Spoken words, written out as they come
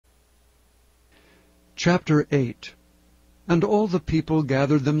Chapter 8. And all the people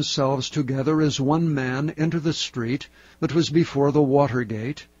gathered themselves together as one man into the street that was before the water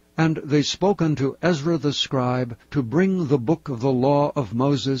gate, and they spoke unto Ezra the scribe to bring the book of the law of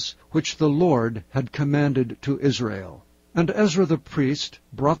Moses, which the Lord had commanded to Israel. And Ezra the priest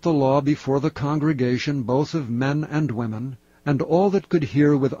brought the law before the congregation both of men and women, and all that could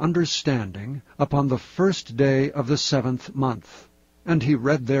hear with understanding, upon the first day of the 7th month. And he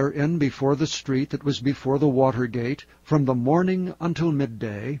read therein before the street that was before the water gate, from the morning until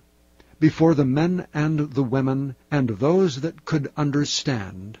midday, before the men and the women, and those that could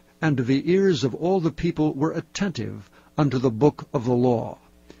understand, and the ears of all the people were attentive unto the book of the law.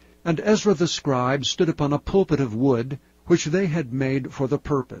 And Ezra the scribe stood upon a pulpit of wood, which they had made for the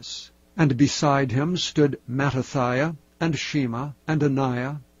purpose. And beside him stood Mattithiah, and Shema, and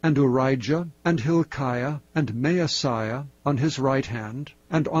Ananiah, and Urijah, and Hilkiah, and Maaseiah on his right hand,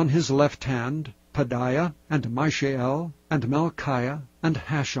 and on his left hand Pedaiah, and Mishael, and Malchiah, and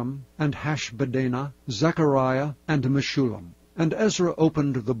Hashem, and Hashbaddanah, Zechariah, and Meshullam. And Ezra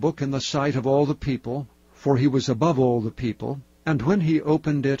opened the book in the sight of all the people, for he was above all the people, and when he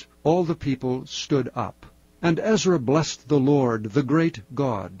opened it, all the people stood up. And Ezra blessed the Lord, the great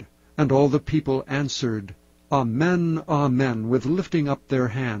God. And all the people answered, Amen, Amen, with lifting up their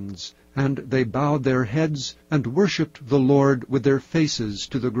hands. And they bowed their heads, and worshipped the Lord with their faces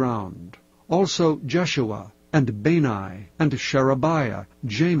to the ground. Also Jeshua, and Bani, and Sherebiah,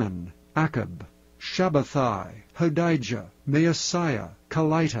 Jamin, Akab, Shabbathai, Hodijah, Maaseiah,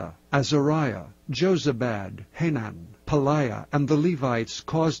 Kelita, Azariah, Jozabad, Hanan, Pelaiah, and the Levites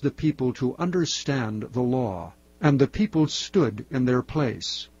caused the people to understand the law. And the people stood in their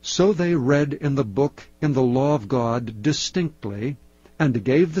place. So they read in the book, in the law of God, distinctly, and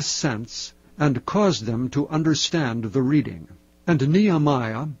gave the sense, and caused them to understand the reading. And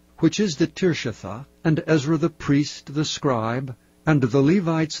Nehemiah, which is the Tirshatha, and Ezra the priest, the scribe, and the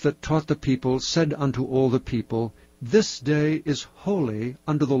Levites that taught the people, said unto all the people, This day is holy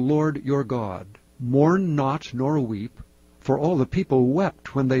unto the Lord your God. Mourn not nor weep, for all the people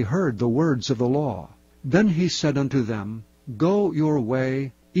wept when they heard the words of the law. Then he said unto them, Go your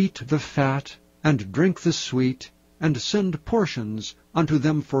way, eat the fat, and drink the sweet, and send portions unto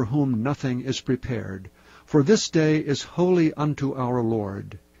them for whom nothing is prepared. For this day is holy unto our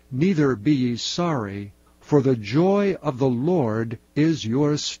Lord. Neither be ye sorry, for the joy of the Lord is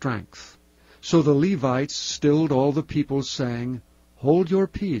your strength. So the Levites stilled all the people, saying, Hold your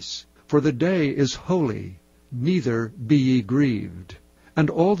peace, for the day is holy, neither be ye grieved. And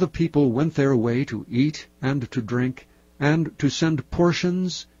all the people went their way to eat and to drink, and to send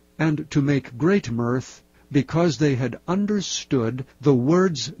portions, and to make great mirth, because they had understood the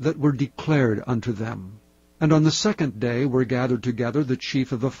words that were declared unto them. And on the 2nd day were gathered together the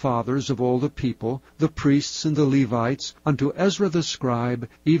chief of the fathers of all the people, the priests and the Levites, unto Ezra the scribe,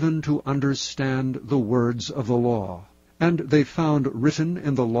 even to understand the words of the law. And they found written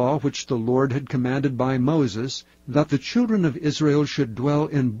in the law which the Lord had commanded by Moses, that the children of Israel should dwell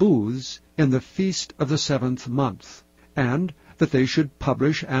in booths in the feast of the 7th month, and that they should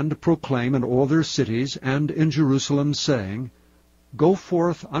publish and proclaim in all their cities and in Jerusalem, saying, Go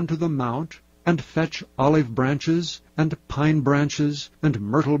forth unto the mount, and fetch olive branches, and pine branches, and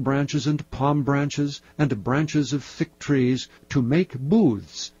myrtle branches, and palm branches, and branches of thick trees, to make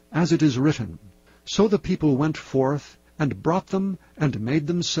booths, as it is written. So the people went forth, and brought them, and made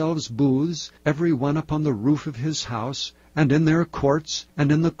themselves booths, every one upon the roof of his house, and in their courts,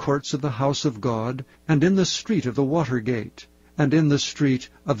 and in the courts of the house of God, and in the street of the water gate, and in the street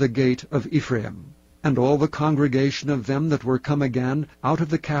of the gate of Ephraim. And all the congregation of them that were come again out of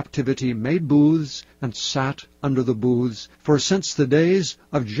the captivity made booths, and sat under the booths. For since the days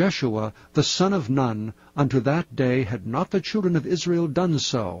of Jeshua the son of Nun unto that day had not the children of Israel done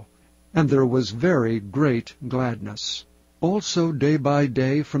so, and there was very great gladness. Also day by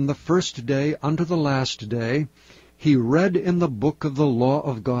day, from the first day unto the last day, he read in the book of the law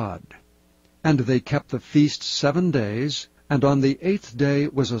of God. And they kept the feast 7 days, and on the 8th day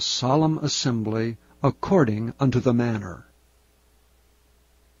was a solemn assembly, according unto the manner.